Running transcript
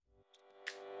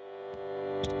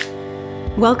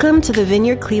Welcome to the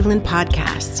Vineyard Cleveland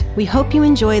podcast. We hope you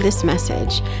enjoy this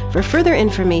message. For further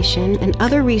information and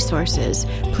other resources,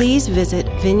 please visit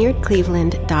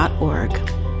vineyardcleveland.org.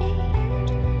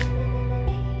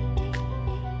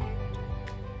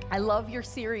 I love your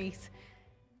series.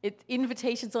 It's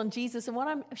Invitations on Jesus. And what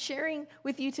I'm sharing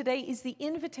with you today is the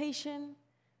invitation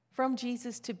from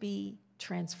Jesus to be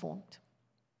transformed.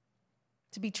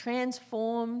 To be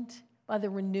transformed by the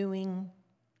renewing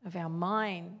of our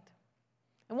mind.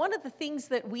 And one of the things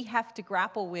that we have to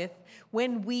grapple with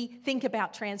when we think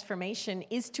about transformation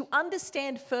is to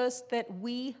understand first that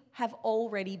we have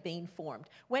already been formed.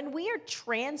 When we are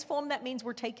transformed, that means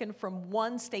we're taken from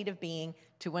one state of being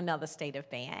to another state of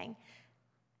being.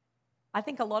 I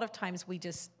think a lot of times we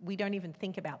don't even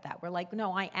think about that. We're like,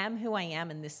 no, I am who I am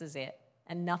and this is it.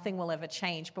 And nothing will ever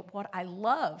change. But what I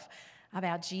love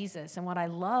about Jesus and what I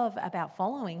love about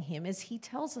following him is he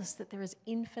tells us that there is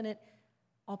infinite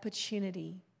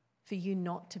opportunity for you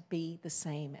not to be the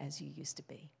same as you used to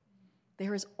be.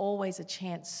 There is always a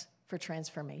chance for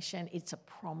transformation. It's a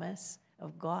promise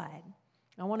of God.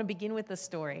 I want to begin with a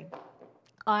story.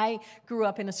 I grew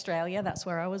up in Australia. That's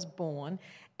where I was born.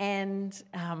 And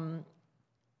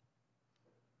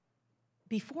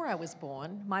before I was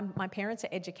born, my parents are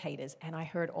educators, and I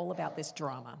heard all about this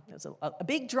drama. There was a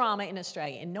big drama in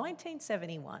Australia. In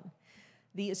 1971,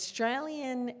 the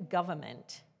Australian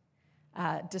government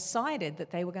decided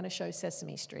that they were going to show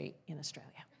Sesame Street in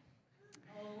Australia.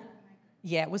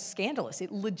 Yeah, it was scandalous. It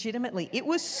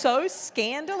was so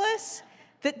scandalous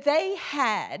that they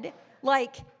had,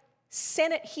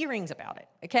 Senate hearings about it,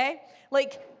 okay?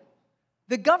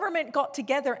 The government got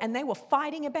together and they were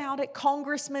fighting about it.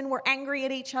 Congressmen were angry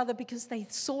at each other because they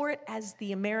saw it as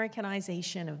the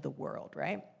Americanization of the world,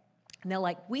 right? And they're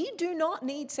like, we do not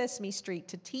need Sesame Street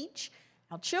to teach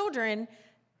our children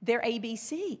their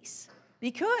ABCs.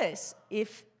 Because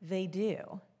if they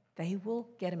do, they will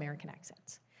get American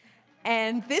accents.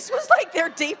 And this was their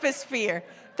deepest fear.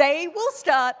 They will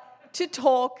start to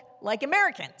talk like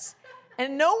Americans.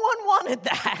 And no one wanted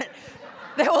that.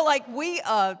 They were like, we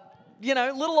are,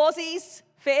 little Aussies,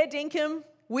 fair dinkum.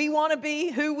 We want to be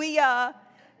who we are.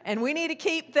 And we need to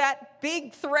keep that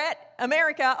big threat,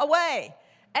 America, away.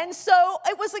 And so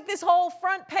it was this whole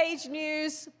front page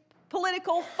news,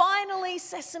 political. Finally,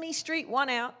 Sesame Street won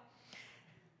out.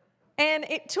 And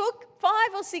it took 5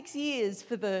 or 6 years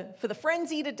for the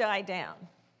frenzy to die down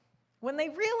when they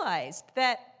realized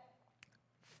that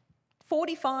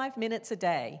 45 minutes a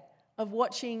day of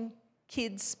watching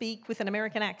kids speak with an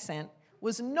American accent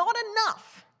was not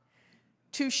enough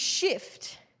to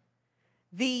shift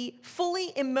the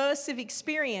fully immersive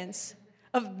experience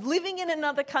of living in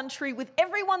another country with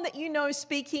everyone that you know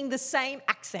speaking the same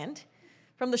accent,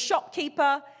 from the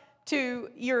shopkeeper to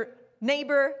your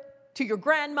neighbor to your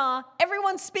grandma,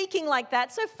 everyone's speaking like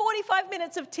that. So 45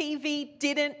 minutes of TV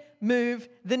didn't move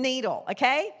the needle,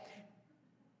 okay?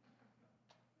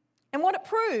 And what it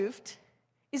proved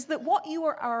is that what you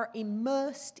are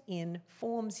immersed in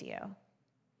forms you.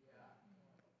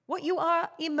 What you are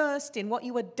immersed in, what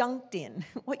you are dunked in,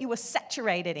 what you are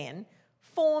saturated in,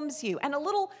 forms you. And a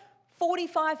little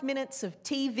 45 minutes of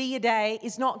TV a day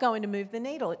is not going to move the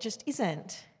needle. It just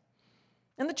isn't.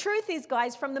 And the truth is,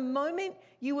 guys, from the moment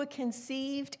you were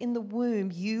conceived in the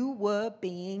womb, you were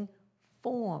being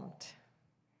formed.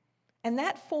 And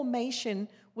that formation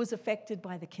was affected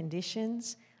by the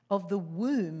conditions of the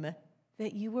womb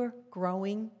that you were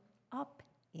growing up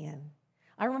in.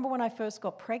 I remember when I first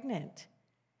got pregnant,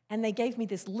 and they gave me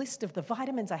this list of the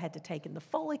vitamins I had to take and the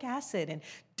folic acid and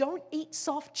don't eat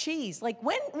soft cheese. When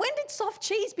did soft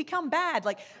cheese become bad?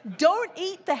 Don't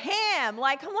eat the ham.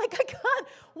 I can't.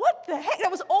 What the heck? There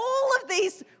was all of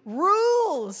these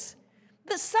rules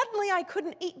that suddenly I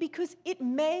couldn't eat because it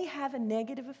may have a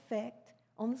negative effect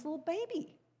on this little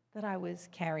baby that I was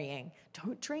carrying.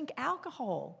 Don't drink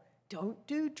alcohol. Don't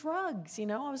do drugs.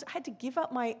 I had to give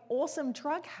up my awesome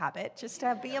drug habit just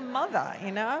to be a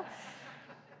mother,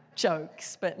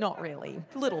 Jokes, but not really.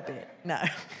 A little bit. No.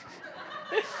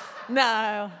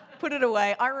 No, put it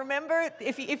away. I remember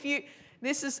if you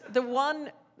this is the one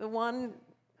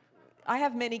I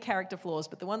have many character flaws,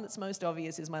 but the one that's most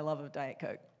obvious is my love of Diet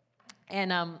Coke.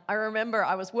 And I remember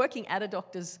I was working at a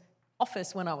doctor's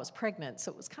office when I was pregnant, so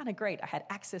it was kind of great. I had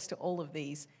access to all of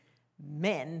these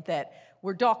men that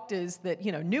were doctors that,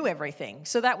 knew everything.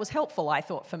 So that was helpful, I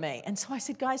thought, for me. And so I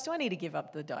said, guys, do I need to give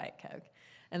up the Diet Coke?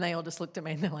 And they all just looked at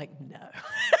me and they're like, no.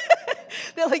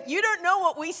 They're like, you don't know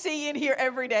what we see in here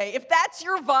every day. If that's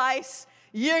your vice,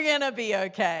 you're going to be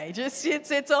okay. Just,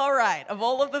 it's all right. Of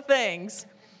all of the things.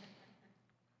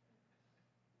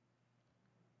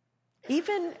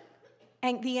 Even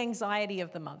the anxiety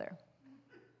of the mother,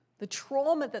 the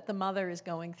trauma that the mother is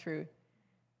going through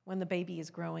when the baby is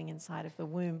growing inside of the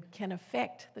womb can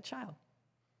affect the child.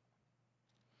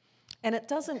 And it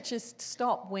doesn't just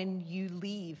stop when you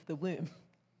leave the womb.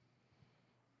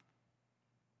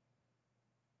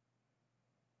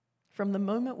 From the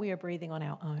moment we are breathing on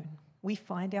our own, we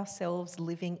find ourselves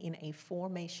living in a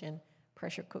formation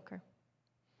pressure cooker.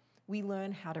 We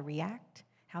learn how to react,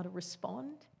 how to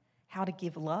respond, how to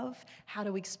give love, how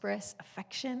to express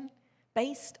affection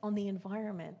based on the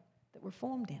environment that we're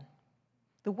formed in.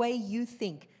 The way you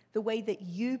think, the way that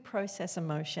you process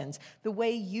emotions, the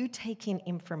way you take in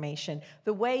information,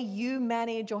 the way you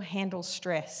manage or handle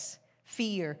stress,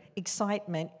 fear,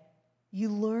 excitement, you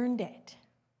learned it.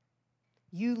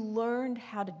 You learned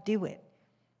how to do it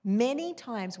many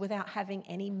times without having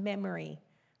any memory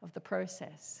of the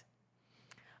process.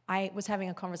 I was having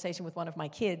a conversation with one of my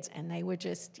kids and they were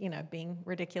just, being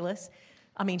ridiculous.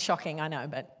 I mean, shocking, I know,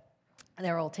 but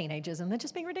they're all teenagers and they're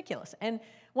just being ridiculous. And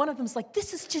one of them's like,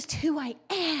 this is just who I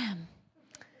am.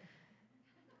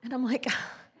 And I'm like,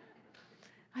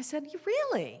 I said, you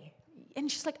really?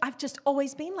 And she's like, I've just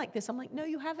always been like this. I'm like, no,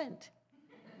 you haven't.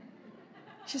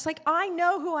 She's like, I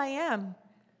know who I am.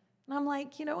 And I'm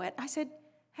like, you know what? I said,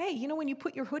 hey, when you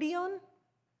put your hoodie on?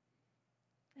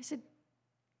 I said,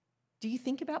 do you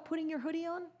think about putting your hoodie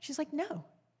on? She's like, no.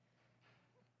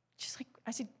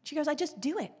 She goes, I just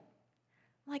do it.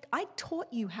 I'm like, I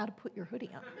taught you how to put your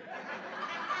hoodie on.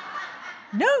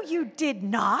 No, you did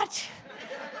not.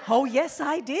 Oh, yes,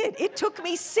 I did. It took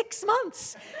me 6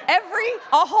 months, a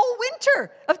whole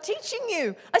winter of teaching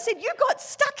you. I said, you got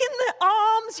stuck in the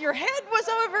arms, your head was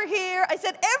over here. I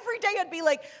said, every day I'd be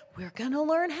like, we're going to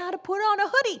learn how to put on a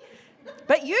hoodie.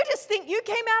 But you just think you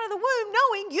came out of the womb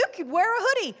knowing you could wear a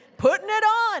hoodie, putting it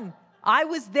on. I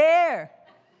was there.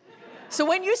 So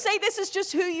when you say this is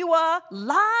just who you are,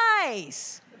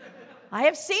 lies. I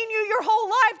have seen you your whole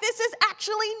life. This is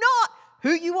actually not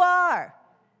who you are.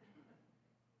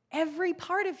 Every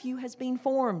part of you has been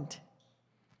formed.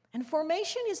 And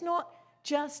formation is not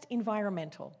just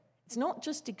environmental. It's not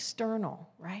just external,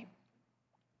 right?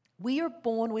 We are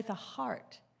born with a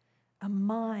heart, a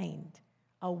mind,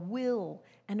 a will,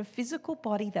 and a physical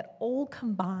body that all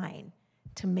combine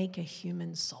to make a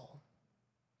human soul.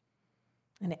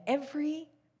 And every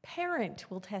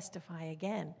parent will testify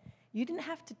again. You didn't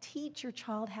have to teach your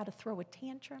child how to throw a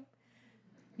tantrum.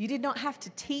 You did not have to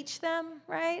teach them,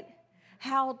 right,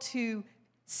 how to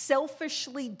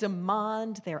selfishly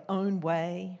demand their own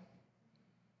way.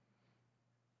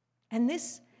 And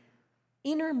this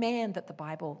inner man that the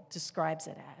Bible describes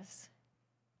it as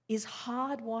is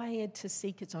hardwired to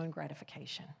seek its own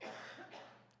gratification.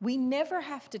 We never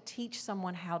have to teach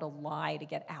someone how to lie to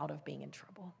get out of being in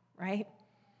trouble, right?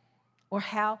 Or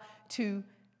how to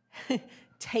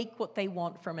take what they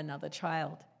want from another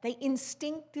child. They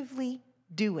instinctively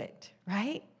do it,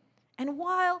 right? And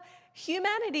while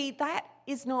humanity, that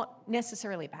is not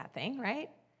necessarily a bad thing, right?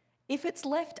 If it's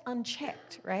left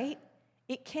unchecked, right,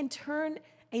 it can turn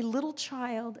a little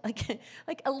child,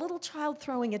 like a little child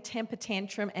throwing a temper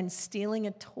tantrum and stealing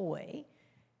a toy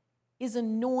is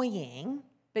annoying,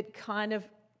 but kind of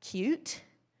cute.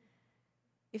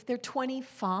 If they're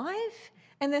 25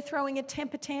 and they're throwing a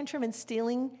temper tantrum and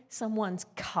stealing someone's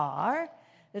car,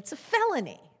 that's a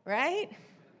felony, right?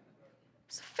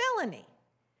 It's a felony.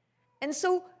 And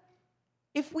so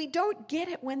if we don't get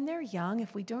it when they're young,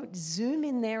 if we don't zoom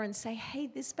in there and say, hey,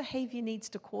 this behavior needs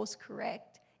to course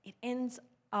correct, it ends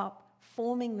up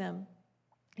forming them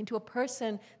into a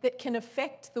person that can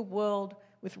affect the world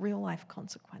with real life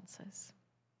consequences.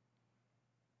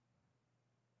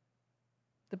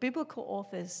 The biblical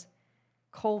authors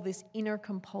call this inner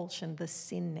compulsion the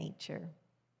sin nature,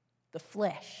 the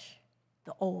flesh,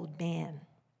 the old man.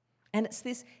 And it's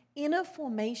this inner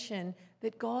formation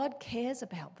that God cares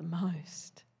about the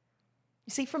most.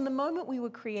 You see, from the moment we were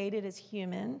created as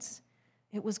humans,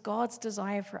 it was God's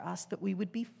desire for us that we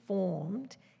would be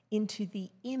formed into the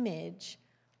image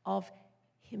of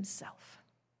Himself.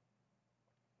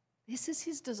 This is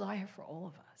His desire for all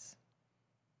of us,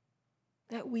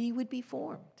 that we would be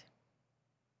formed.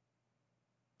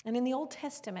 And in the Old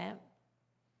Testament,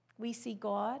 we see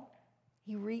God,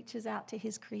 He reaches out to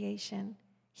His creation.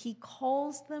 He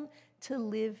calls them to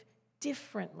live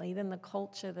differently than the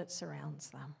culture that surrounds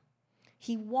them.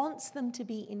 He wants them to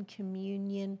be in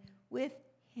communion with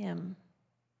Him.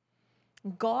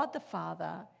 God the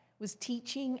Father was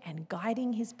teaching and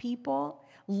guiding His people,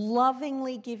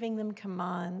 lovingly giving them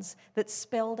commands that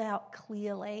spelled out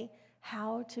clearly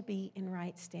how to be in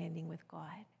right standing with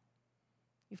God.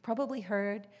 You've probably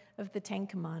heard of the 10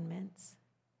 Commandments.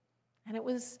 And it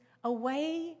was a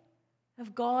way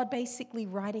of God basically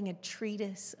writing a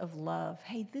treatise of love.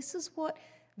 Hey, this is what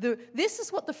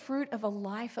the fruit of a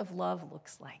life of love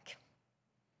looks like.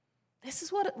 This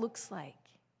is what it looks like.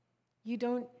 You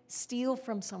don't steal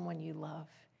from someone you love.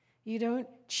 You don't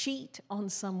cheat on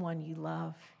someone you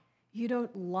love. You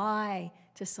don't lie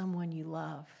to someone you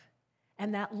love.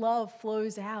 And that love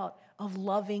flows out of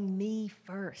loving me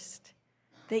first.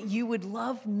 That you would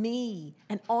love me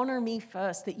and honor me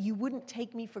first. That you wouldn't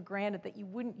take me for granted. That you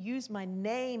wouldn't use my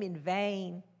name in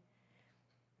vain.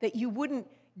 That you wouldn't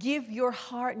give your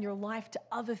heart and your life to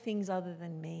other things other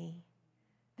than me.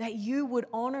 That you would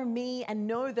honor me and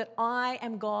know that I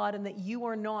am God and that you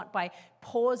are not, by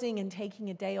pausing and taking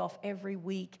a day off every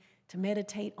week to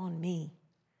meditate on me,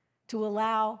 to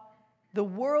allow the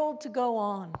world to go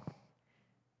on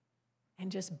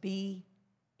and just be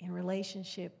in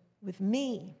relationship with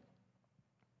me.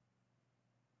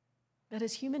 But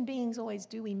as human beings always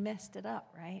do, we messed it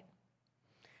up, right?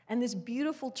 And this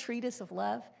beautiful treatise of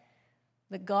love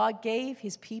that God gave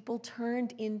his people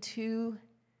turned into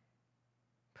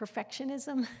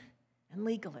perfectionism and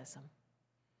legalism.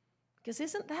 Because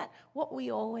isn't that what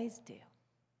we always do?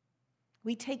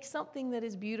 We take something that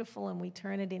is beautiful and we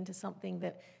turn it into something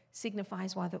that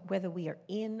signifies whether we are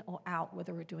in or out,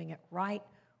 whether we're doing it right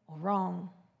or wrong.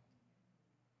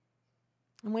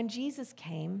 And when Jesus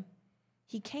came,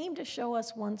 he came to show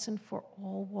us once and for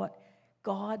all what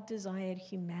God desired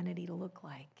humanity to look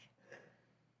like.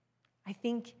 I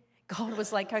think God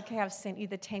was like, okay, I've sent you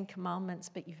the 10 Commandments,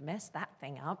 but you've messed that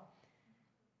thing up.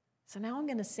 So now I'm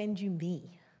going to send you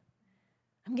me.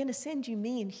 I'm going to send you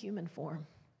me in human form.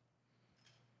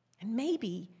 And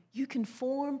maybe you can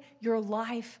form your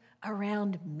life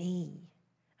around me,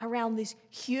 around this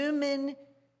human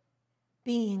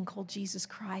being called Jesus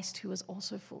Christ, who is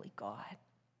also fully God.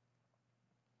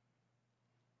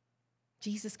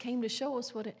 Jesus came to show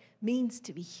us what it means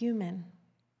to be human,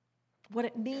 what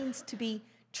it means to be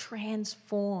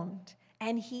transformed.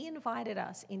 And he invited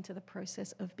us into the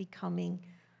process of becoming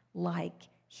like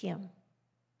him.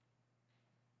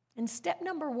 And step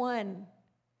number 1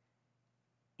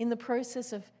 in the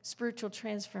process of spiritual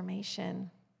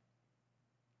transformation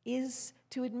is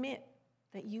to admit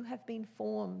that you have been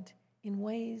formed in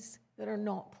ways that are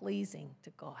not pleasing to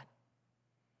God.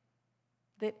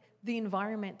 That the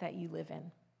environment that you live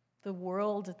in, the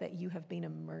world that you have been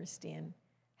immersed in,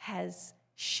 has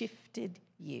shifted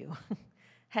you,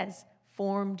 has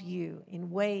formed you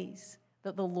in ways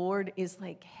that the Lord is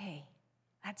like, hey,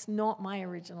 that's not my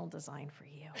original design for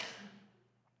you.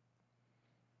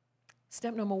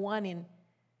 Step number 1 in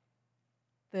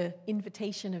the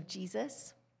invitation of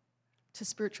Jesus to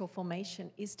spiritual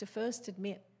formation is to first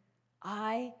admit,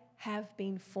 I have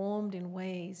been formed in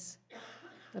ways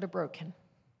that are broken.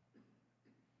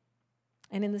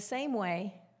 And in the same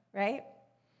way, right,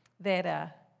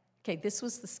 that, this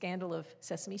was the scandal of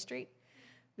Sesame Street.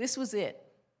 This was it.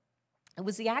 It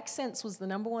was the accents was the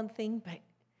number one thing, but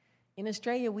in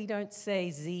Australia, we don't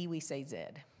say Z, we say Z.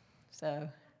 So,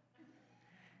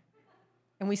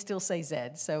 and we still say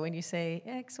Z. So when you say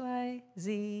X, Y,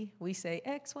 Z, we say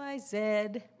X, Y,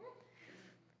 Z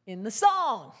in the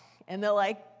song. And they're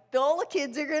like, all the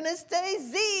kids are going to say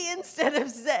Z instead of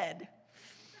Z.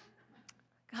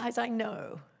 Guys, I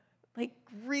know,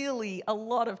 really a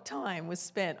lot of time was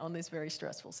spent on this very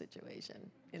stressful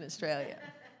situation in Australia.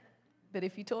 But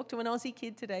if you talk to an Aussie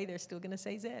kid today, they're still going to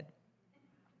say Z.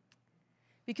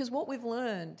 Because what we've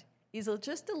learned is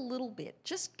just a little bit.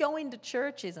 Just going to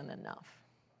church isn't enough.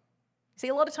 See,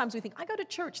 a lot of times we think, I go to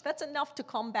church, that's enough to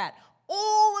combat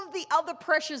all of the other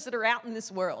pressures that are out in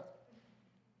this world.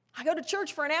 I go to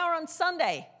church for an hour on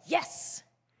Sunday. Yes.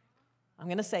 I'm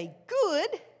going to say,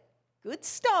 good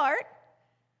start.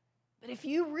 But if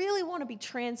you really want to be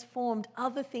transformed,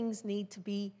 other things need to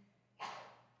be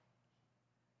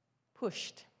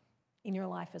pushed in your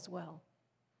life as well.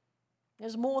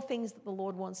 There's more things that the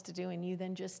Lord wants to do in you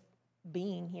than just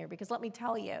being here. Because let me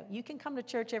tell you, you can come to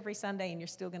church every Sunday and you're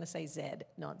still going to say Z,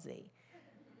 not Z.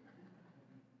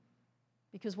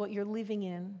 Because what you're living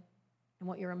in and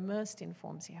what you're immersed in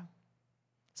forms you.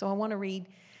 So I want to read,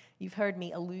 you've heard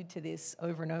me allude to this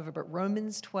over and over, but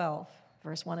Romans 12,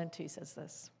 verse 1 and 2 says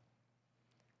this.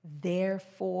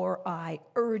 Therefore, I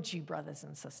urge you, brothers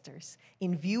and sisters,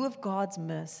 in view of God's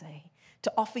mercy,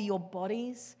 to offer your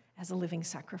bodies as a living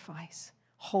sacrifice,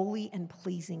 holy and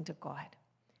pleasing to God.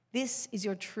 This is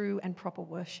your true and proper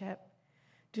worship.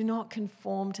 Do not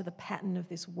conform to the pattern of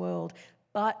this world,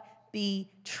 but be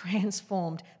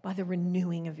transformed by the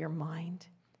renewing of your mind.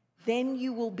 Then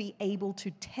you will be able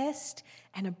to test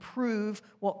and approve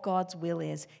what God's will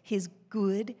is, his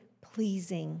good,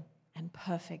 pleasing, and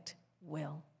perfect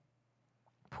will.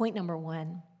 Point number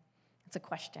 1, it's a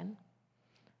question.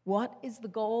 What is the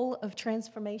goal of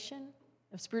transformation,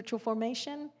 of spiritual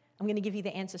formation? I'm going to give you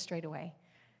the answer straight away.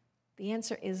 The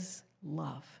answer is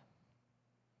love.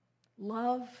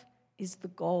 Love is the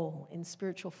goal in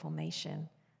spiritual formation,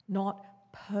 not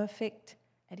perfect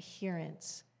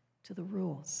adherence to the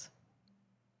rules.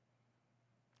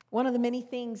 One of the many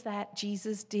things that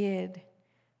Jesus did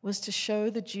was to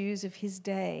show the Jews of his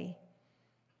day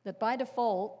that by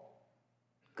default,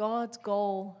 God's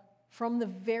goal from the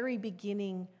very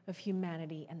beginning of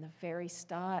humanity and the very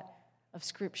start of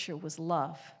Scripture was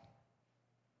love.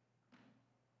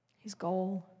 His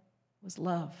goal was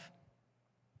love.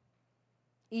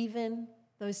 Even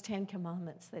those 10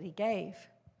 commandments that he gave,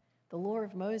 the law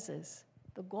of Moses,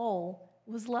 the goal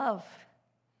was love.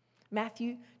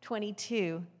 Matthew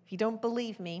 22, if you don't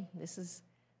believe me, this is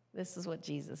what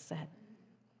Jesus said.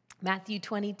 Matthew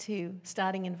 22,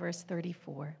 starting in verse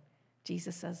 34,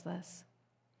 Jesus says this.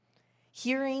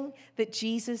 Hearing that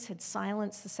Jesus had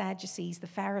silenced the Sadducees, the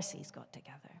Pharisees got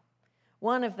together.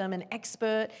 One of them, an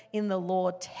expert in the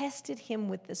law, tested him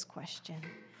with this question.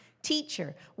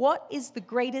 Teacher, what is the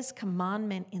greatest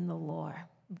commandment in the law?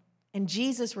 And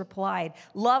Jesus replied,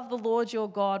 love the Lord your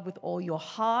God with all your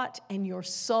heart and your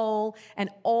soul and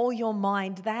all your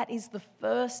mind. That is the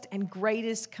first and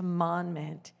greatest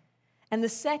commandment. And the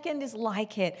second is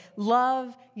like it.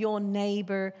 Love your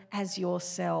neighbor as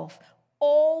yourself.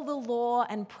 All the law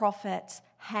and prophets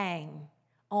hang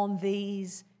on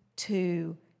these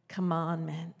 2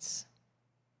 commandments.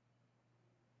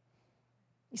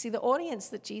 You see, the audience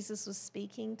that Jesus was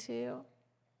speaking to,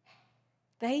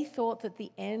 they thought that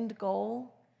the end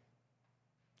goal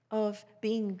of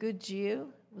being a good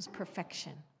Jew was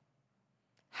perfection.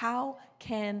 How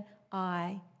can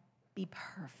I be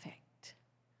perfect?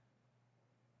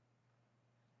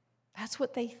 That's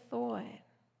what they thought.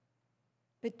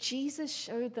 But Jesus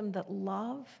showed them that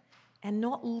love and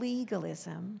not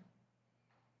legalism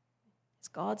is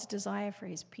God's desire for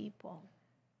his people.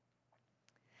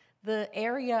 The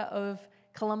area of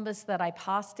Columbus that I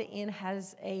pastor in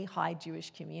has a high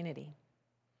Jewish community.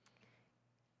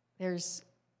 There's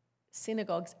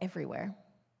synagogues everywhere.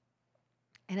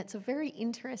 And it's a very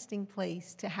interesting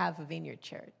place to have a Vineyard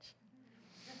Church.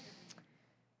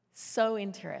 So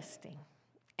interesting.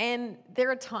 And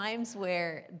there are times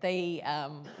where they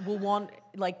will want,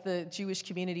 like the Jewish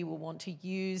community will want to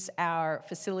use our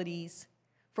facilities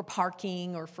for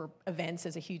parking or for events.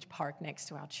 There's a huge park next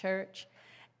to our church.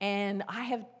 And I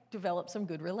have developed some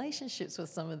good relationships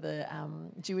with some of the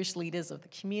Jewish leaders of the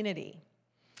community.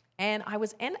 And I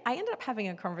ended up having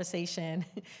a conversation.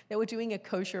 They were doing a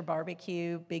kosher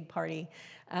barbecue, big party,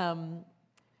 and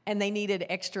they needed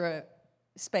extra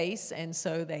space, and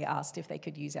so they asked if they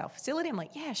could use our facility. I'm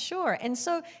like, yeah, sure. And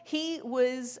so he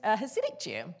was a Hasidic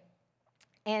Jew.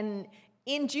 And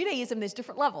in Judaism, there's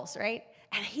different levels, right?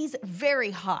 And he's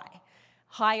very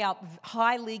high up,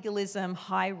 high legalism,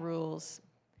 high rules.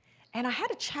 And I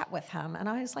had a chat with him, and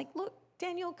I was like, look,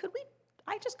 Daniel,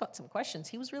 I just got some questions.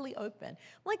 He was really open. I'm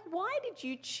like, why did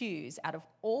you choose out of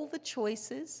all the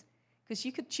choices, because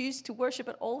you could choose to worship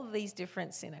at all of these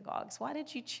different synagogues, why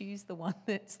did you choose the one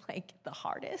that's like the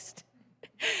hardest?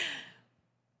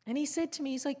 And he said to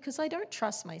me, he's like, because I don't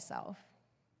trust myself.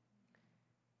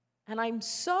 And I'm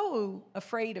so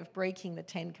afraid of breaking the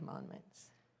 10 commandments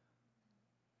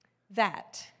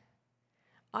that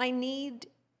I need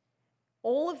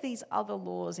all of these other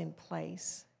laws in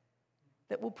place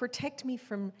that will protect me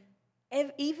from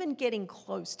even getting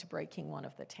close to breaking one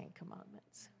of the 10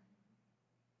 commandments.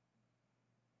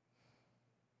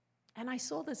 And I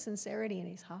saw the sincerity in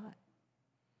his heart.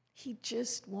 He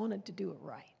just wanted to do it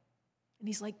right. And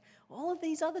he's like, all of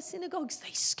these other synagogues,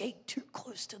 they skate too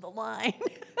close to the line.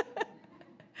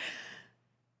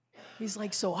 He's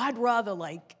like, so I'd rather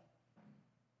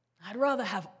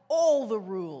have all the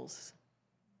rules.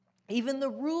 Even the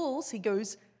rules, he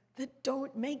goes, that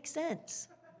don't make sense.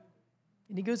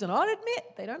 And he goes, and I'll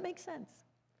admit, they don't make sense.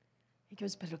 He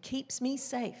goes, but it keeps me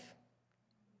safe.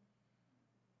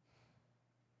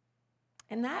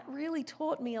 And that really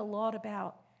taught me a lot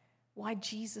about why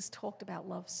Jesus talked about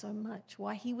love so much,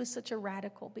 why he was such a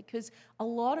radical, because a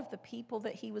lot of the people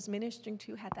that he was ministering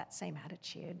to had that same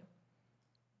attitude.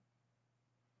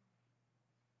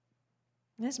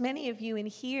 And there's many of you in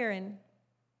here, and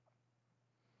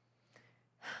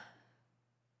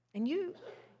you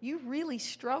really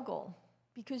struggle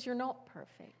because you're not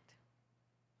perfect.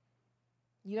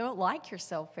 You don't like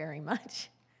yourself very much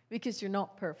because you're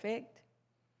not perfect.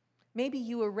 Maybe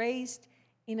you were raised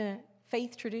in a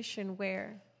faith tradition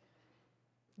where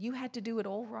you had to do it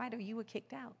all right or you were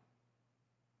kicked out.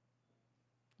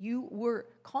 you were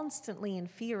constantly in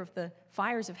fear of the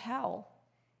fires of hell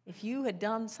if you had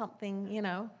done something,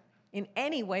 in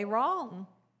any way wrong.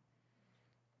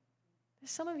 There's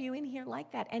some of you in here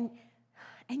like that. And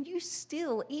you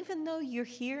still, even though you're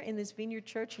here in this Vineyard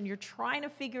Church and you're trying to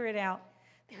figure it out,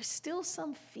 there's still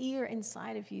some fear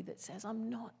inside of you that says, I'm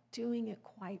not doing it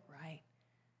quite right.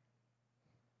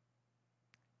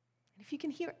 And if you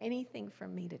can hear anything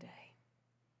from me today,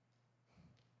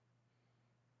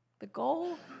 the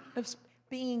goal of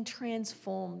being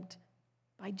transformed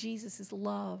by Jesus'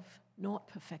 love, not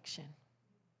perfection.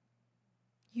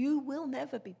 You will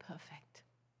never be perfect.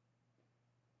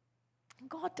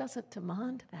 God doesn't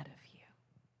demand that of you.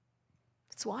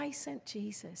 That's why he sent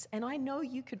Jesus. And I know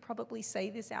you could probably say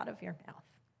this out of your mouth.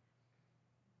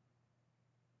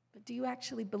 But do you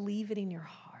actually believe it in your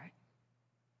heart?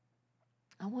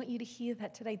 I want you to hear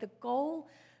that today. The goal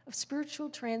of spiritual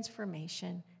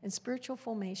transformation and spiritual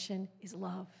formation is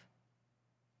love.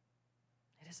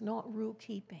 It is not rule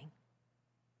keeping.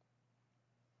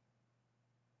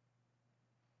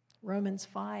 Romans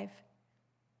 5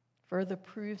 further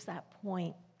proves that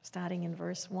point, starting in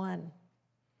verse 1.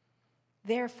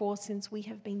 Therefore, since we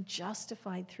have been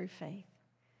justified through faith,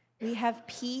 we have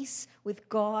peace with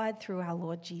God through our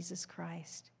Lord Jesus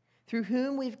Christ, through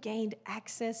whom we've gained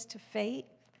access to faith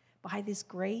by this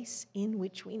grace in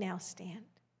which we now stand.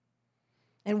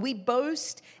 And we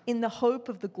boast in the hope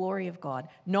of the glory of God.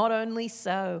 Not only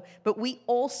so, but we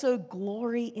also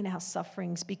glory in our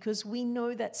sufferings because we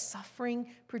know that suffering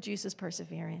produces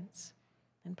perseverance.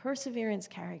 And perseverance,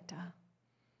 character.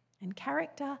 And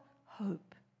character,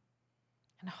 hope.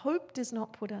 And hope does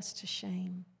not put us to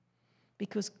shame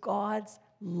because God's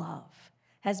love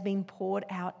has been poured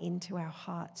out into our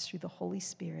hearts through the Holy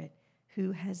Spirit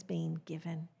who has been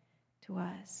given to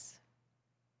us.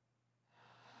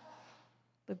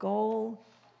 The goal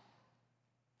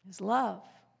is love,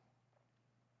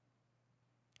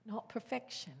 not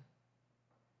perfection.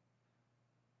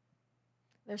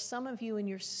 There's some of you and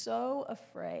you're so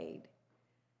afraid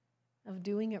of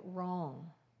doing it wrong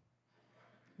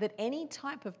that any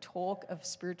type of talk of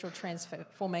spiritual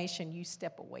transformation you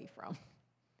step away from.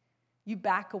 You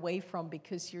back away from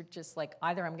because you're just like,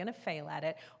 either I'm going to fail at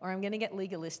it or I'm going to get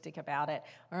legalistic about it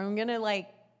or I'm going to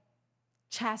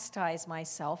chastise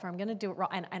myself or I'm going to do it wrong.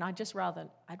 And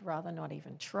I'd rather not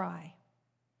even try.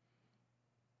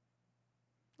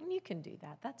 And you can do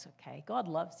that. That's okay. God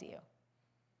loves you.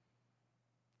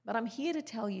 But I'm here to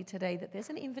tell you today that there's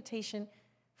an invitation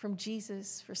from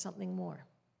Jesus for something more.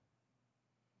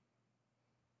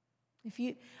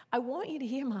 I want you to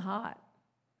hear my heart.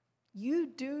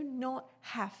 You do not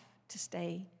have to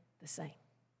stay the same.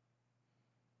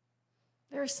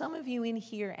 There are some of you in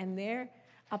here, and there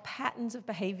are patterns of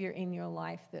behavior in your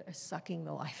life that are sucking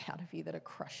the life out of you, that are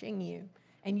crushing you.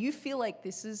 And you feel like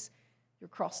this is your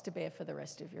cross to bear for the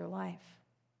rest of your life.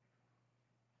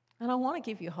 And I want to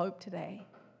give you hope today.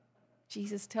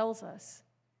 Jesus tells us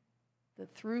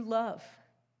that through love,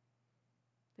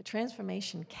 the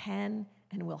transformation can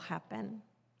and will happen.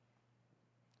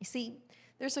 You see,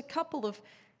 there's a couple of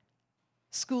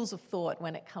schools of thought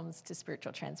when it comes to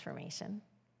spiritual transformation.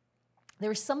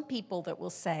 There are some people that will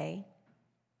say,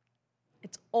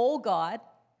 it's all God,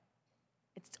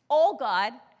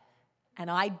 and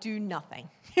I do nothing.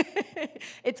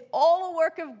 It's all a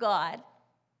work of God,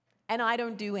 and I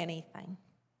don't do anything.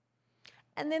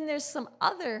 And then there's some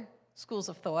other schools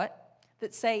of thought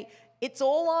that say, it's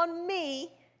all on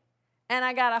me, and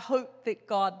I gotta hope that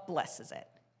God blesses it.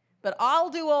 But I'll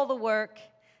do all the work,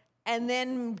 and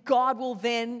then God will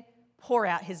then pour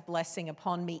out his blessing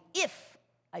upon me if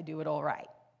I do it all right,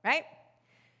 right?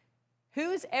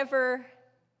 Who's ever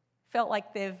felt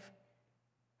like they've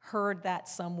heard that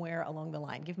somewhere along the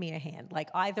line? Give me a hand. Like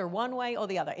either one way or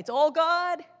the other. It's all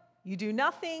God, you do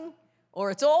nothing,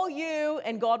 or it's all you,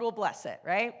 and God will bless it,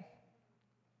 right?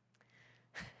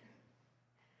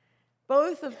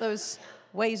 Both of those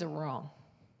ways are wrong.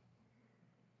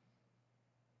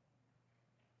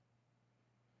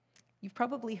 You've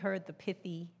probably heard the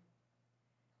pithy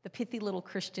little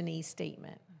Christianese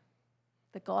statement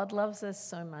that God loves us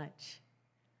so much,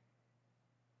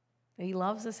 that he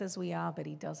loves us as we are, but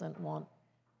he doesn't want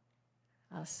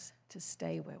us to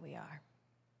stay where we are.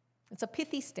 It's a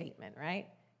pithy statement, right?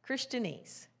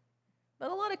 Christianese. But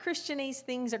a lot of Christianese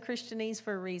things are Christianese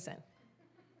for a reason.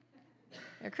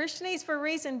 They're Christianese for a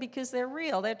reason because they're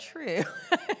real, they're true.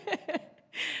 They're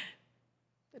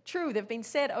true, they've been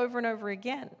said over and over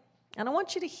again. And I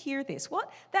want you to hear this.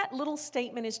 What that little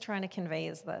statement is trying to convey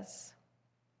is this.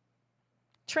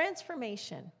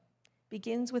 Transformation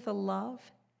begins with a love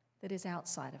that is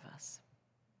outside of us.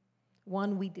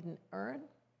 One we didn't earn,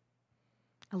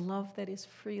 a love that is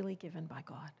freely given by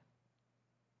God.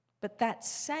 But that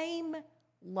same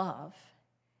love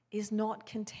is not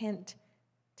content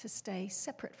to stay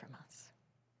separate from us.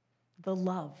 The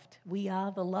loved, we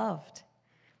are the loved.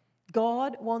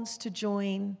 God wants to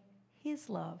join his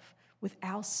love with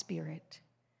our spirit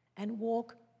and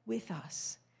walk with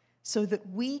us so that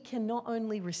we can not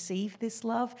only receive this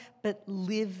love, but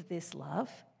live this love,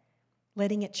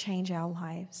 letting it change our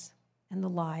lives and the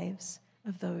lives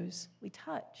of those we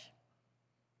touch.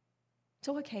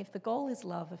 So, okay, if the goal is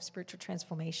love of spiritual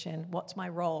transformation, what's my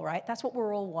role, right? That's what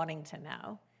we're all wanting to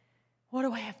know. What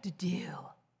do I have to do?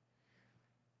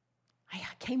 I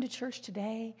came to church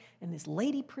today, and this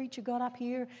lady preacher got up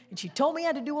here, and she told me I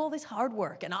had to do all this hard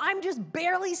work, and I'm just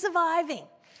barely surviving,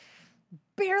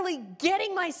 barely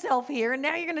getting myself here, and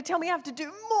now you're going to tell me I have to do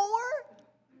more?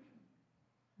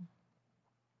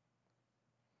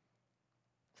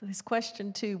 So this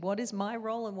question too, what is my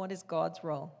role and what is God's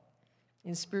role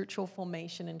in spiritual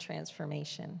formation and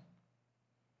transformation?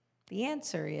 The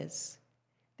answer is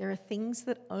there are things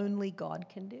that only God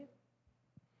can do.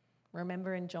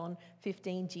 Remember in John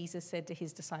 15, Jesus said to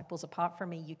his disciples, apart from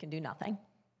me, you can do nothing.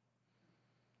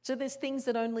 So there's things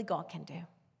that only God can do.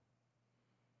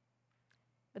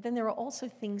 But then there are also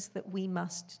things that we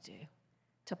must do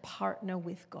to partner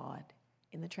with God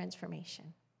in the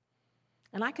transformation.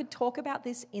 And I could talk about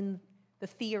this in the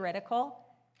theoretical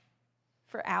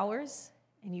for hours,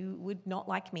 and you would not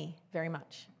like me very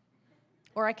much.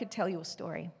 Or I could tell you a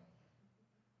story.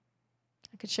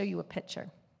 I could show you a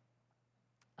picture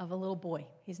of a little boy.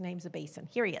 His name's Abason.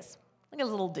 Here he is. Look at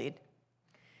this little dude.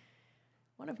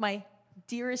 One of my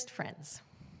dearest friends.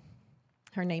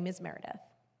 Her name is Meredith.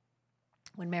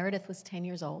 When Meredith was 10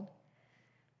 years old,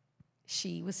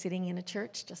 she was sitting in a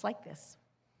church just like this.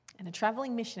 And a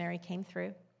traveling missionary came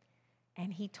through,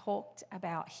 and he talked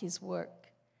about his work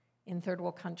in third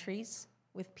world countries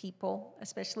with people,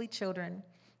 especially children,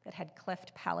 that had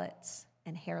cleft palates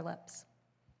and hair lips.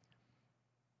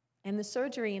 And the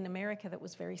surgery in America that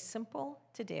was very simple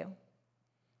to do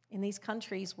in these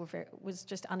countries was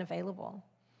just unavailable.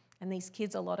 And these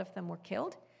kids, a lot of them were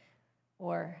killed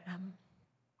or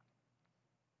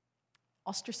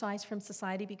ostracized from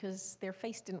society because their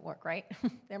face didn't work right.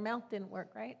 Their mouth didn't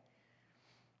work right.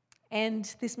 And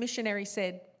this missionary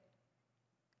said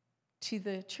to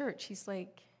the church, he's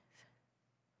like,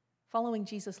 following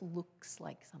Jesus looks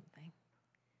like something.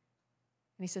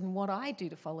 And he said, and what I do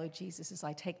to follow Jesus is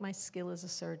I take my skill as a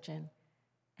surgeon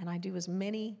and I do as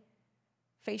many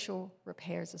facial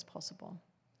repairs as possible.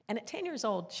 And at 10 years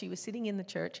old, she was sitting in the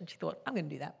church and she thought, I'm going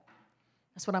to do that.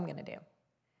 That's what I'm going to do.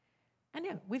 I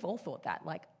know, we've all thought that.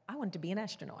 Like, I wanted to be an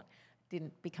astronaut.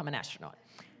 Didn't become an astronaut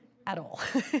at all.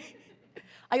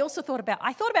 I thought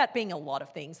about being a lot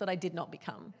of things that I did not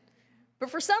become. But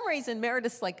for some reason,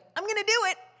 Meredith's like, I'm going to do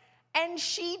it. And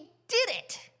she did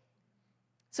it.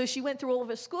 So she went through all of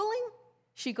her schooling.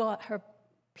 She got her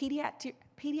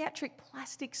pediatric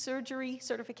plastic surgery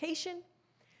certification.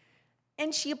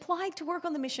 And she applied to work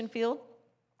on the mission field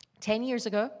 10 years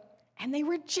ago, and they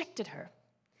rejected her.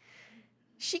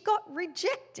 She got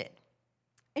rejected.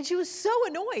 And she was so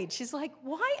annoyed. She's like,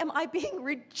 why am I being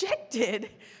rejected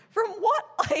from what,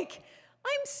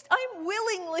 I'm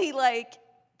willingly,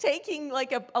 taking,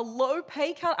 a low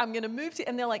pay cut. I'm going to move to,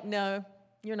 and they're like, no,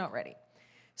 you're not ready.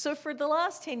 So for the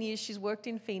last 10 years, she's worked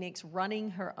in Phoenix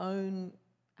running her own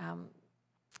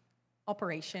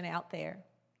operation out there,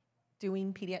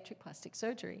 doing pediatric plastic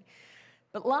surgery.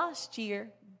 But last year,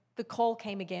 the call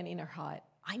came again in her heart.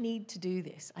 I need to do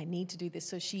this. I need to do this.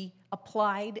 So she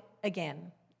applied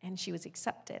again, and she was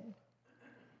accepted.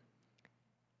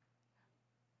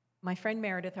 My friend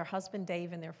Meredith, her husband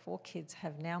Dave, and their 4 kids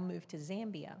have now moved to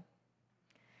Zambia.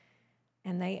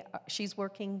 And she's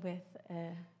working with a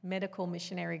medical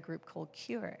missionary group called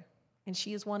Cure. And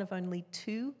she is one of only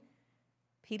 2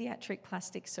 pediatric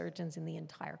plastic surgeons in the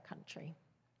entire country.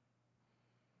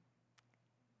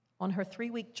 On her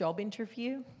 3-week job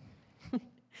interview,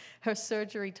 her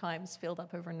surgery times filled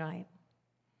up overnight.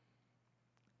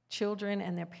 Children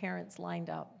and their parents lined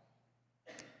up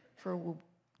for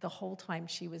the whole time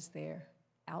she was there,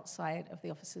 outside of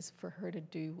the offices, for her to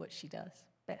do what she does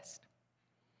best.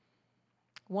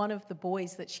 One of the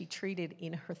boys that she treated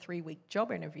in her 3-week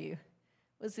job interview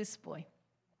was this boy.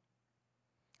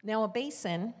 Now,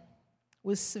 Abason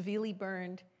was severely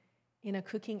burned in a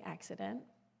cooking accident.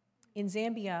 In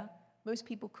Zambia, most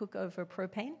people cook over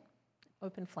propane,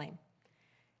 open flame.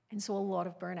 And so a lot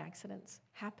of burn accidents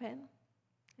happen.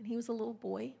 And he was a little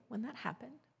boy when that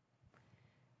happened.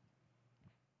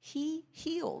 He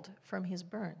healed from his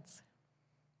burns.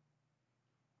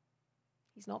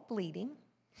 He's not bleeding.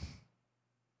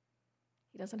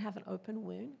 He doesn't have an open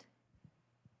wound.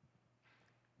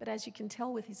 But as you can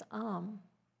tell with his arm,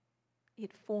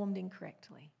 it formed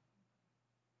incorrectly.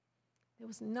 There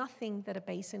was nothing that a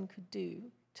basin could do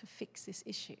to fix this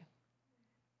issue.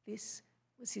 This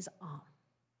was his arm.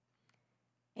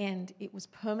 And it was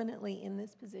permanently in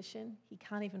this position. He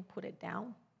can't even put it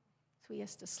down. So he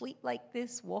has to sleep like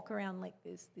this, walk around like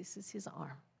this. This is his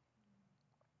arm.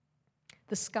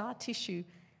 The scar tissue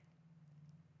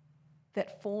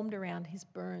that formed around his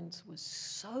burns was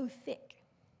so thick.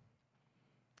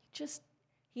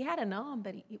 He had an arm,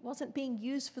 but it wasn't being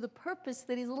used for the purpose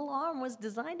that his little arm was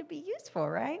designed to be used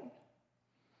for, right?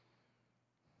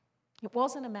 It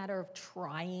wasn't a matter of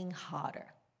trying harder.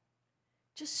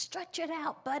 Just stretch it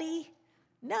out, buddy.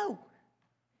 No,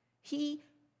 he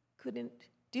couldn't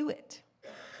do it.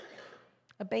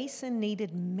 A basin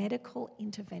needed medical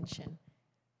intervention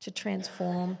to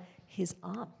transform his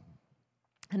arm,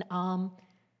 an arm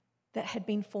that had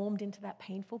been formed into that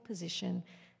painful position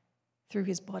through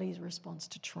his body's response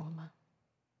to trauma,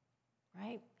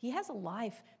 right? He has a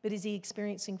life, but is he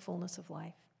experiencing fullness of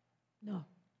life? No.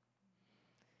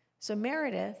 So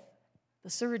Meredith, the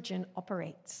surgeon,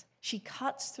 operates. She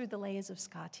cuts through the layers of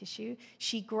scar tissue.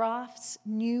 She grafts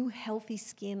new, healthy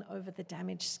skin over the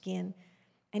damaged skin,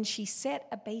 and she set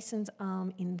a Bason's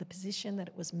arm in the position that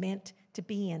it was meant to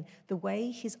be in, the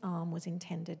way his arm was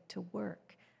intended to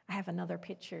work. I have another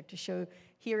picture to show.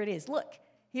 Here it is. Look.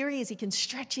 Here he is. He can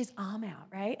stretch his arm out,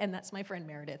 right? And that's my friend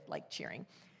Meredith, like cheering.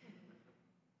 Okay.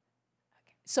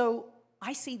 So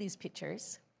I see these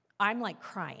pictures. I'm like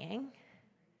crying.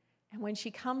 And when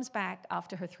she comes back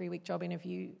after her 3-week job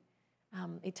interview,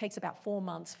 it takes about 4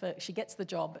 months she gets the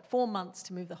job, but 4 months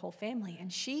to move the whole family. And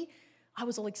I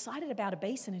was all excited about a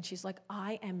basin, and she's like,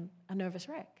 I am a nervous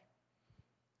wreck.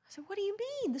 I said, what do you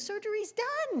mean? The surgery's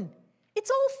done. It's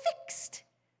all fixed.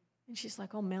 And she's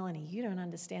like, oh, Melanie, you don't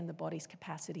understand the body's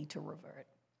capacity to revert.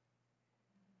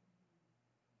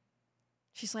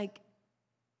 She's like,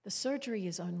 the surgery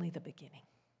is only the beginning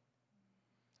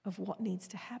of what needs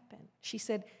to happen. She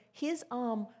said, his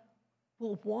arm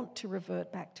will want to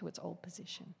revert back to its old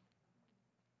position.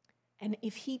 And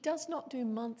if he does not do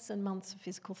months and months of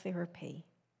physical therapy,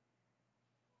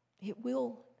 it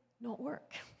will not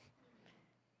work.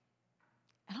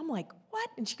 And I'm like, what?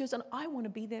 And she goes, and I want to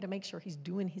be there to make sure he's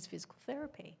doing his physical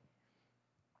therapy.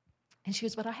 And she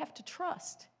goes, but I have to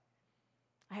trust.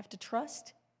 I have to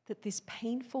trust that this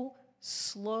painful,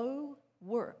 slow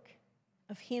work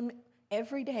of him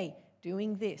every day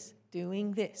doing this,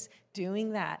 doing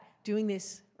that, doing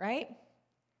this, right?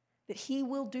 That he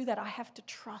will do that. I have to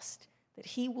trust that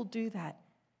he will do that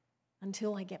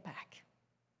until I get back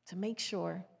to make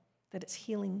sure that it's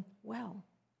healing well.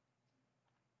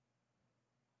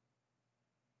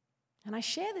 And I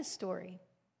share this story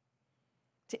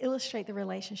to illustrate the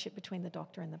relationship between the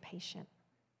doctor and the patient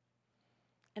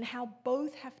and how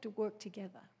both have to work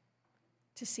together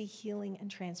to see healing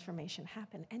and transformation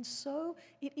happen. And so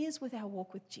it is with our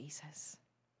walk with Jesus.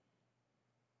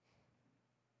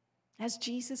 As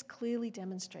Jesus clearly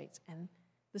demonstrates and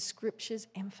the scriptures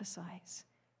emphasize,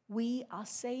 we are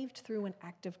saved through an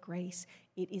act of grace.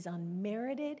 It is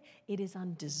unmerited. It is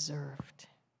undeserved.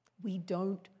 We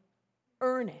don't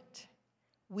earn it.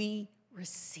 We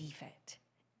receive it.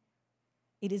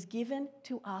 It is given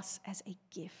to us as a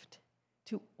gift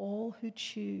to all who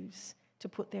choose to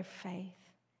put their faith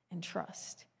and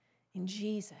trust in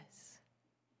Jesus.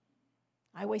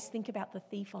 I always think about the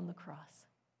thief on the cross.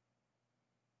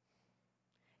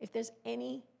 If there's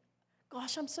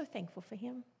gosh, I'm so thankful for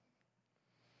him.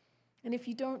 And if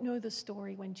you don't know the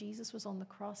story, when Jesus was on the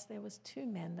cross, there was 2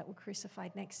 men that were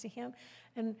crucified next to him,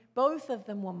 and both of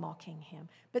them were mocking him.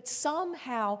 But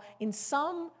somehow, in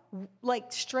some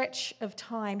stretch of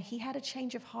time, he had a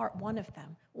change of heart, one of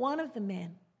the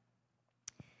men.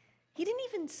 He didn't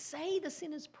even say the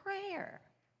sinner's prayer.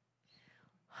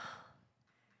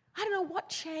 I don't know what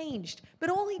changed,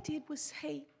 but all he did was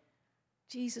say,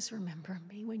 Jesus, remember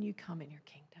me when you come in your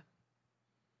kingdom.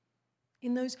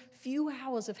 In those few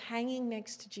hours of hanging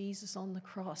next to Jesus on the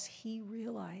cross, he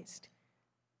realized,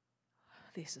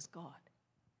 this is God.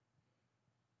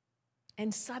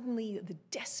 And suddenly the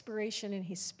desperation in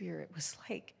his spirit was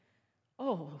like,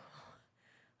 oh,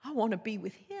 I want to be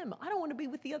with him. I don't want to be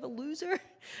with the other loser,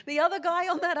 the other guy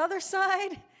on that other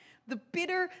side, the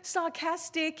bitter,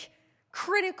 sarcastic,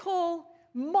 critical,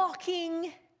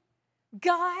 mocking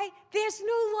guy. There's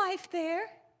no life there.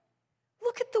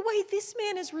 Look at the way this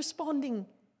man is responding.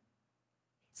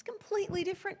 It's completely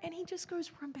different. And he just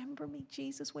goes, remember me,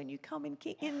 Jesus, when you come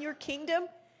in your kingdom.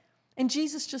 And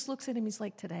Jesus just looks at him. He's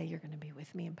like, today you're going to be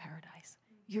with me in paradise.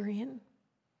 You're in.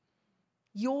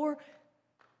 Your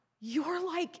your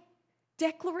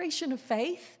declaration of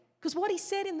faith, because what he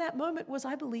said in that moment was,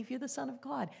 I believe you're the Son of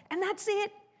God. And that's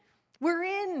it. We're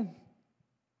in.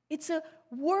 It's a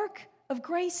work of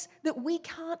grace that we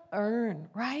can't earn,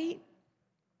 right?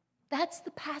 That's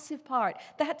the passive part.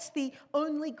 That's the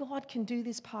only God can do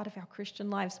this part of our Christian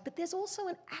lives. But there's also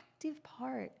an active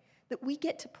part that we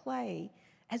get to play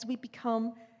as we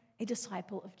become a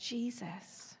disciple of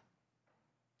Jesus.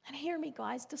 And hear me,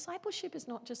 guys, discipleship is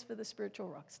not just for the spiritual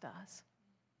rock stars.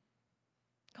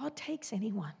 God takes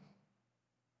anyone.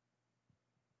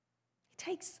 He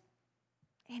takes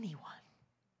anyone.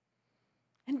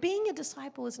 And being a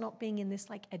disciple is not being in this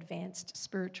advanced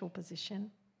spiritual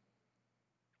position.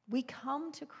 We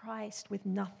come to Christ with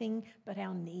nothing but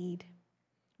our need.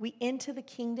 We enter the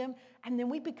kingdom, and then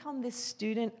we become this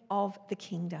student of the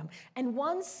kingdom. And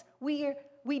once we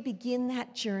begin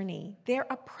that journey,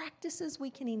 there are practices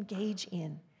we can engage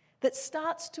in that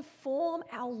starts to form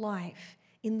our life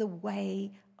in the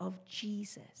way of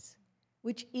Jesus,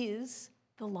 which is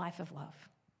the life of love.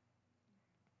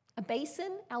 A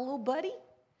Basin, our little buddy,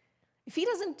 if he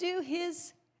doesn't do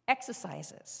his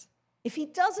exercises, if he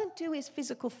doesn't do his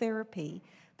physical therapy,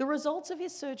 the results of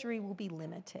his surgery will be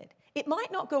limited. It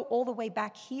might not go all the way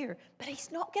back here, but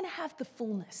he's not going to have the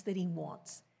fullness that he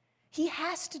wants. He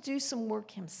has to do some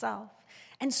work himself.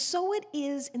 And so it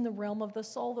is in the realm of the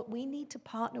soul that we need to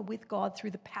partner with God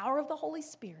through the power of the Holy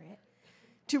Spirit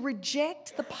to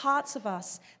reject the parts of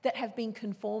us that have been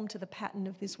conformed to the pattern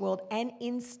of this world and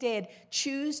instead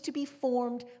choose to be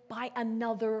formed by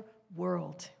another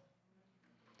world.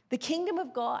 The kingdom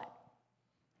of God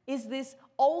is this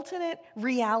alternate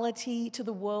reality to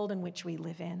the world in which we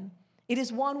live in. It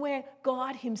is one where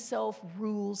God himself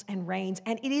rules and reigns,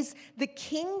 and it is the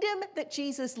kingdom that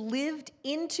Jesus lived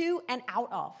into and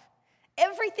out of.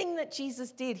 Everything that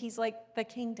Jesus did, he's like, the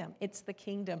kingdom. It's the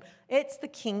kingdom. It's the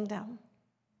kingdom.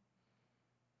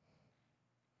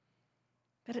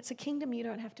 But it's a kingdom you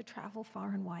don't have to travel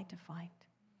far and wide to find.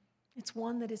 It's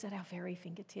one that is at our very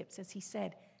fingertips. As he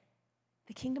said,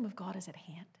 the kingdom of God is at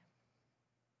hand.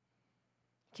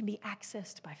 It can be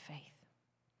accessed by faith.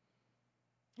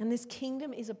 And this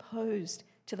kingdom is opposed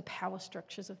to the power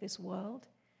structures of this world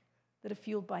that are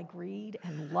fueled by greed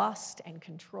and lust and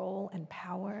control and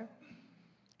power.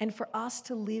 And for us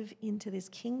to live into this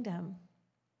kingdom,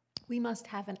 we must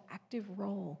have an active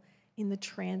role in the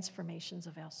transformations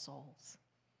of our souls.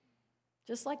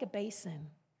 Just like a Basin,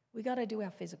 we got to do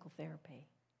our physical therapy.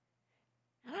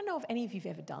 I don't know if any of you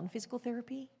have ever done physical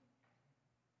therapy,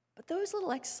 but those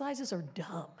little exercises are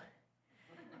dumb.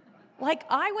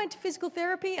 I went to physical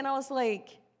therapy and I was like,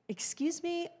 excuse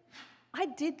me, I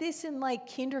did this in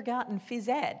kindergarten phys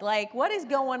ed. What is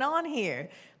going on here?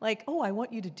 Oh, I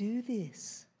want you to do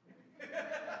this.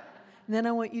 And then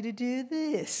I want you to do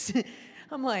this.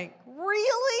 I'm like,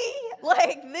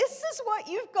 really? This is what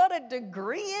you've got a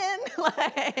degree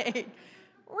in?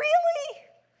 Really?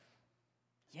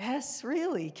 Yes,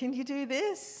 really. Can you do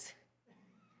this?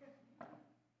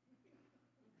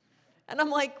 And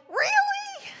I'm like,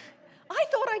 really? I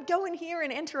thought I'd go in here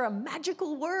and enter a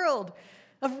magical world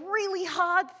of really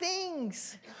hard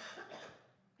things.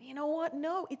 You know what?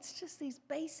 No, it's just these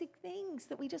basic things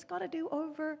that we just got to do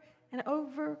over and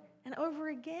over and over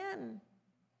again.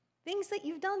 Things that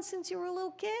you've done since you were a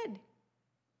little kid.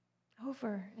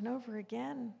 Over and over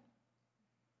again.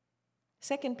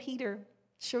 2 Peter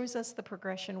shows us the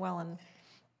progression well, and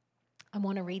I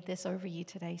want to read this over you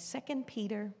today. 2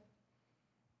 Peter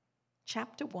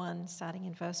chapter 1, starting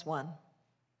in verse 1.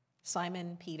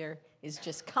 Simon Peter is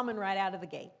just coming right out of the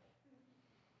gate.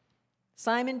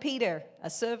 Simon Peter, a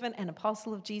servant and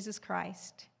apostle of Jesus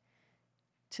Christ,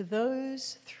 to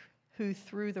those who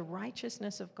through the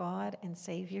righteousness of God and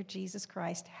Savior Jesus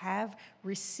Christ have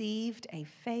received a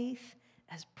faith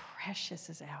as precious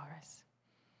as ours.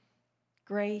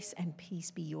 Grace and peace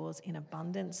be yours in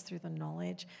abundance through the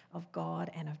knowledge of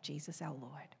God and of Jesus our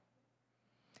Lord.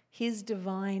 His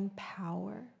divine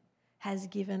power has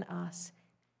given us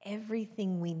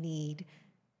everything we need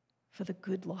for the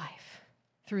good life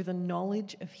through the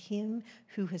knowledge of him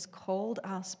who has called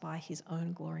us by his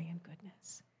own glory and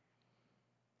goodness.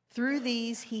 Through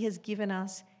these, he has given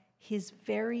us his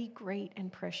very great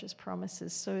and precious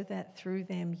promises so that through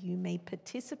them you may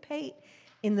participate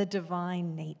in the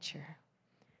divine nature,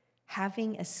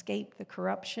 having escaped the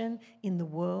corruption in the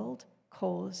world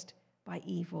caused by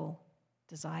evil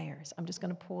desires. I'm just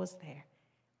going to pause there.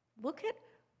 Look at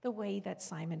the way that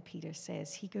Simon Peter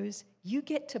says. He goes, you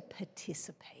get to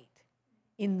participate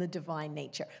in the divine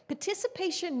nature.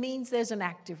 Participation means there's an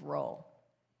active role.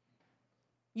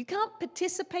 You can't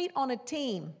participate on a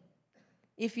team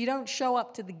if you don't show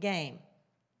up to the game.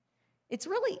 It's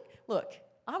really, look,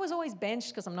 I was always benched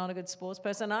because I'm not a good sports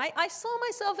person. I saw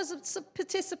myself as a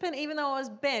participant even though I was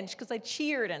benched because I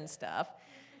cheered and stuff.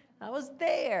 I was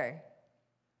there.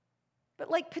 But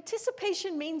like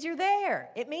participation means you're there.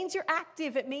 It means you're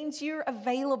active. It means you're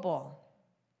available.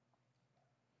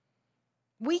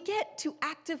 We get to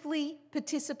actively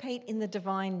participate in the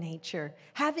divine nature,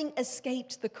 having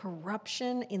escaped the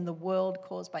corruption in the world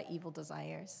caused by evil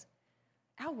desires.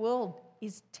 Our world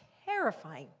is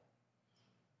terrifying.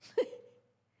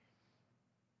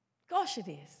 Gosh, it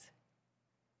is.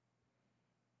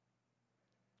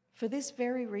 For this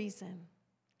very reason,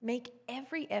 make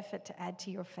every effort to add to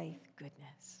your faith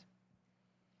goodness.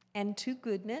 And to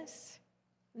goodness,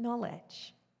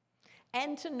 knowledge.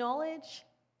 And to knowledge,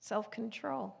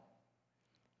 self-control.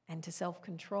 And to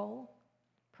self-control,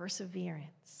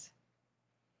 perseverance.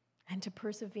 And to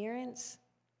perseverance,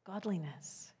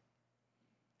 godliness.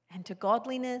 And to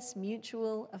godliness,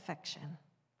 mutual affection.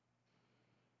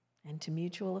 And to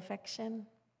mutual affection,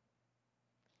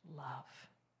 love.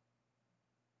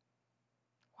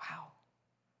 Wow.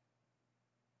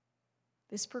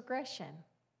 This progression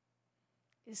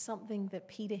is something that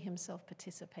Peter himself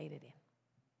participated in.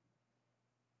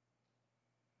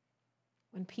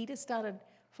 When Peter started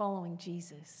following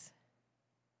Jesus,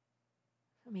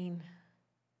 I mean,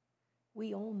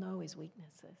 we all know his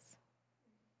weaknesses.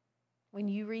 When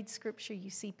you read scripture, you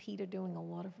see Peter doing a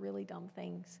lot of really dumb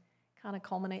things. Kind of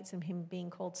culminates in him being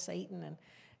called Satan, and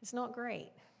it's not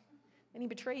great. And he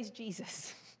betrays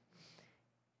Jesus.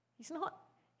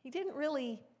 He didn't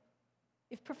really,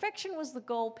 if perfection was the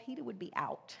goal, Peter would be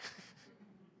out.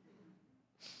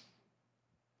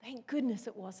 Thank goodness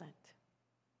it wasn't.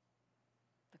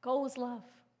 The goal was love.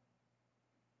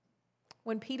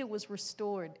 When Peter was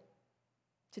restored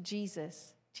to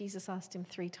Jesus, Jesus asked him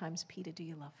 3 times, Peter, do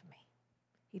you love me?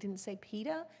 He didn't say,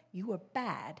 Peter, you were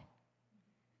bad.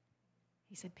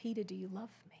 He said, Peter, do you love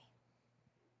me?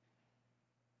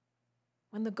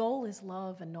 When the goal is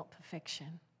love and not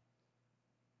perfection,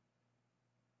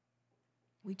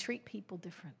 we treat people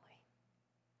differently.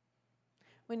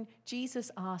 When Jesus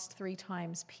asked 3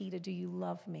 times, Peter, do you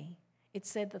love me? It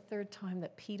said the 3rd time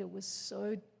that Peter was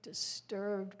so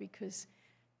disturbed because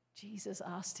Jesus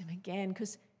asked him again.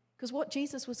 Because what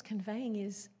Jesus was conveying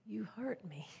is, you hurt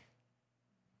me.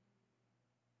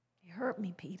 You hurt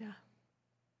me, Peter.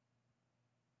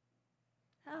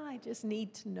 I just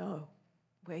need to know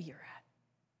where you're at.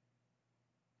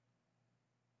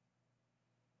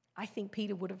 I think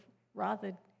Peter would have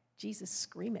rather Jesus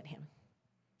scream at him,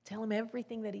 tell him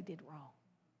everything that he did wrong.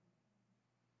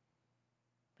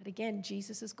 But again,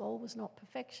 Jesus' goal was not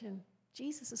perfection.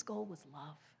 Jesus' goal was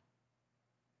love.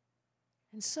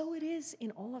 And so it is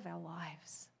in all of our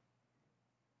lives.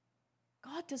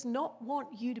 God does not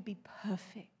want you to be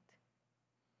perfect.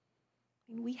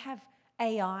 I mean, we have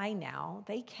AI now.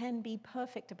 They can be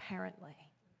perfect, apparently.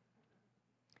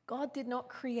 God did not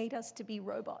create us to be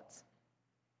robots.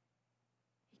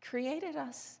 He created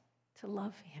us to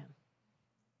love him.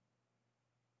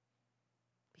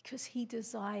 Because he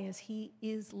desires, he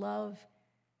is love,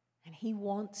 and he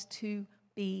wants to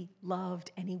be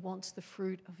loved, and he wants the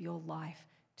fruit of your life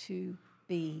to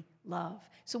be love.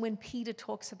 So when Peter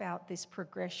talks about this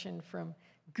progression from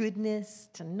goodness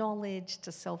to knowledge to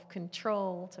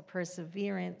self-control to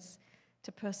perseverance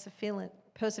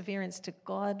to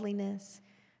godliness,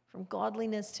 from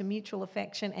godliness to mutual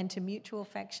affection, and to mutual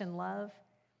affection, love,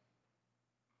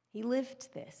 he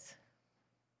lived this.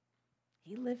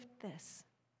 He lived this.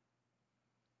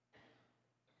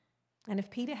 And if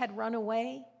Peter had run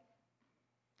away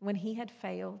when he had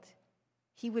failed,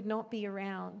 he would not be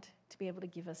around to be able to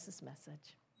give us this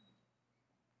message.